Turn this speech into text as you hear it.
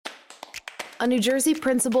A New Jersey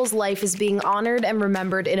principal's life is being honored and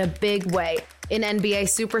remembered in a big way. An NBA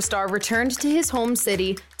superstar returned to his home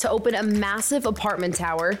city to open a massive apartment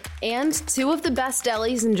tower, and two of the best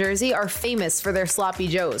delis in Jersey are famous for their sloppy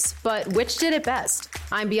joes. But which did it best?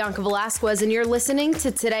 I'm Bianca Velasquez, and you're listening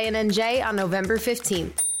to Today in NJ on November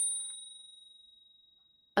 15th.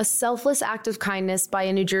 A selfless act of kindness by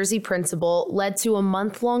a New Jersey principal led to a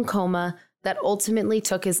month-long coma that ultimately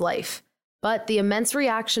took his life. But the immense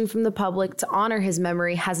reaction from the public to honor his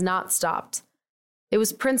memory has not stopped. It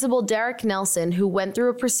was Principal Derek Nelson who went through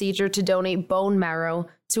a procedure to donate bone marrow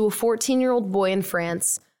to a 14-year-old boy in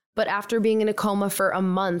France, but after being in a coma for a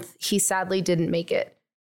month, he sadly didn't make it.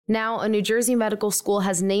 Now, a New Jersey medical school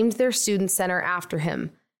has named their student center after him.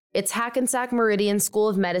 It's Hackensack Meridian School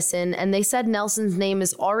of Medicine, and they said Nelson's name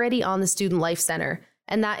is already on the Student Life Center,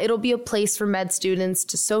 and that it'll be a place for med students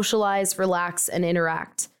to socialize, relax, and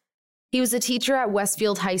interact. He was a teacher at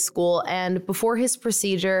Westfield High School, and before his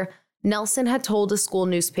procedure, Nelson had told a school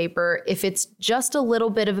newspaper, if it's just a little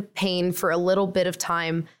bit of a pain for a little bit of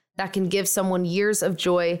time that can give someone years of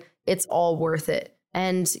joy, it's all worth it.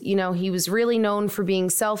 And, he was really known for being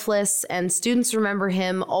selfless, and students remember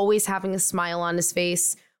him always having a smile on his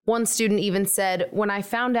face. One student even said, "When I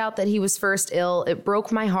found out that he was first ill, it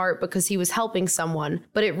broke my heart because he was helping someone,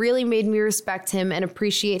 but it really made me respect him and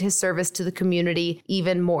appreciate his service to the community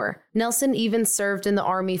even more." Nelson even served in the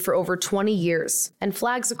Army for over 20 years, and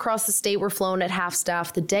flags across the state were flown at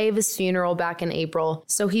half-staff the day of his funeral back in April,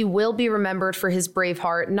 so he will be remembered for his brave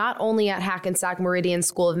heart, not only at Hackensack Meridian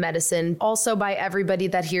School of Medicine, also by everybody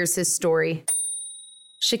that hears his story.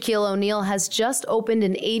 Shaquille O'Neal has just opened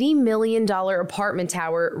an $80 million apartment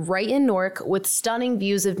tower right in Newark with stunning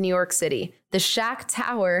views of New York City. The Shaq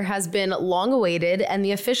Tower has been long awaited, and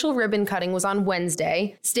the official ribbon cutting was on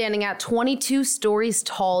Wednesday. Standing at 22 stories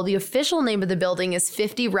tall, the official name of the building is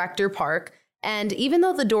 50 Rector Park, and even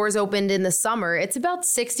though the doors opened in the summer, it's about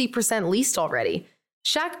 60% leased already.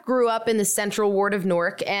 Shaq grew up in the Central Ward of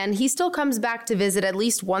Newark, and he still comes back to visit at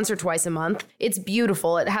least once or twice a month. It's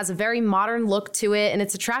beautiful. It has a very modern look to it, and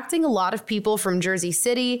it's attracting a lot of people from Jersey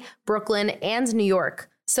City, Brooklyn, and New York.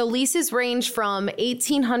 So leases range from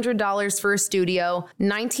 $1,800 for a studio,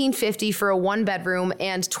 $1,950 for a one-bedroom,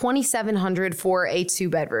 and $2,700 for a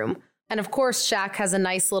two-bedroom. And of course, Shaq has a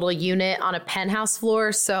nice little unit on a penthouse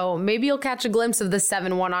floor, so maybe you'll catch a glimpse of the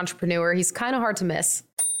 7'1" entrepreneur. He's kind of hard to miss.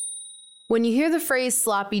 When you hear the phrase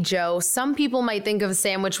sloppy joe, some people might think of a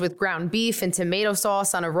sandwich with ground beef and tomato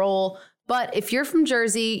sauce on a roll, but if you're from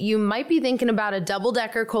Jersey, you might be thinking about a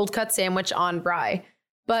double-decker cold-cut sandwich on rye.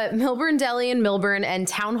 But Milburn Deli in Milburn and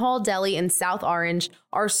Town Hall Deli in South Orange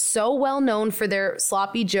are so well known for their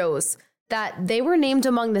sloppy joes that they were named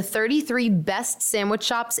among the 33 best sandwich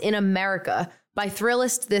shops in America by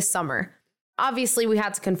Thrillist this summer. Obviously, we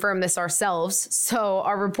had to confirm this ourselves, so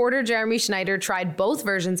our reporter Jeremy Schneider tried both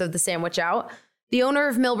versions of the sandwich out. The owner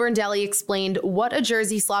of Milburn Deli explained what a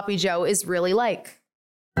Jersey sloppy joe is really like.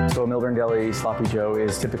 So a Milburn Deli sloppy joe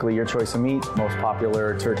is typically your choice of meat, most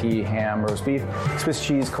popular turkey, ham, roast beef, Swiss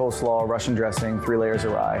cheese, coleslaw, Russian dressing, 3 layers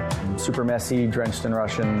of rye. Super messy, drenched in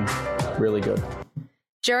Russian, really good.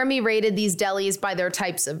 Jeremy rated these delis by their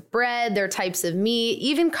types of bread, their types of meat,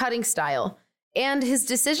 even cutting style. And his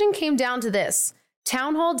decision came down to this.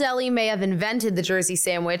 Town Hall Deli may have invented the Jersey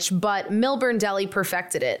sandwich, but Milburn Deli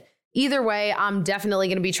perfected it. Either way, I'm definitely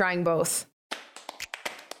going to be trying both.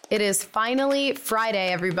 It is finally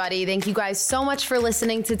Friday, everybody. Thank you guys so much for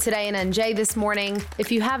listening to Today in NJ this morning.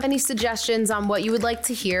 If you have any suggestions on what you would like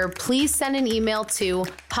to hear, please send an email to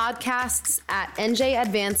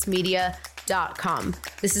podcasts@njadvancedmedia.com.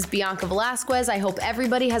 This is Bianca Velasquez. I hope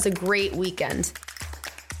everybody has a great weekend.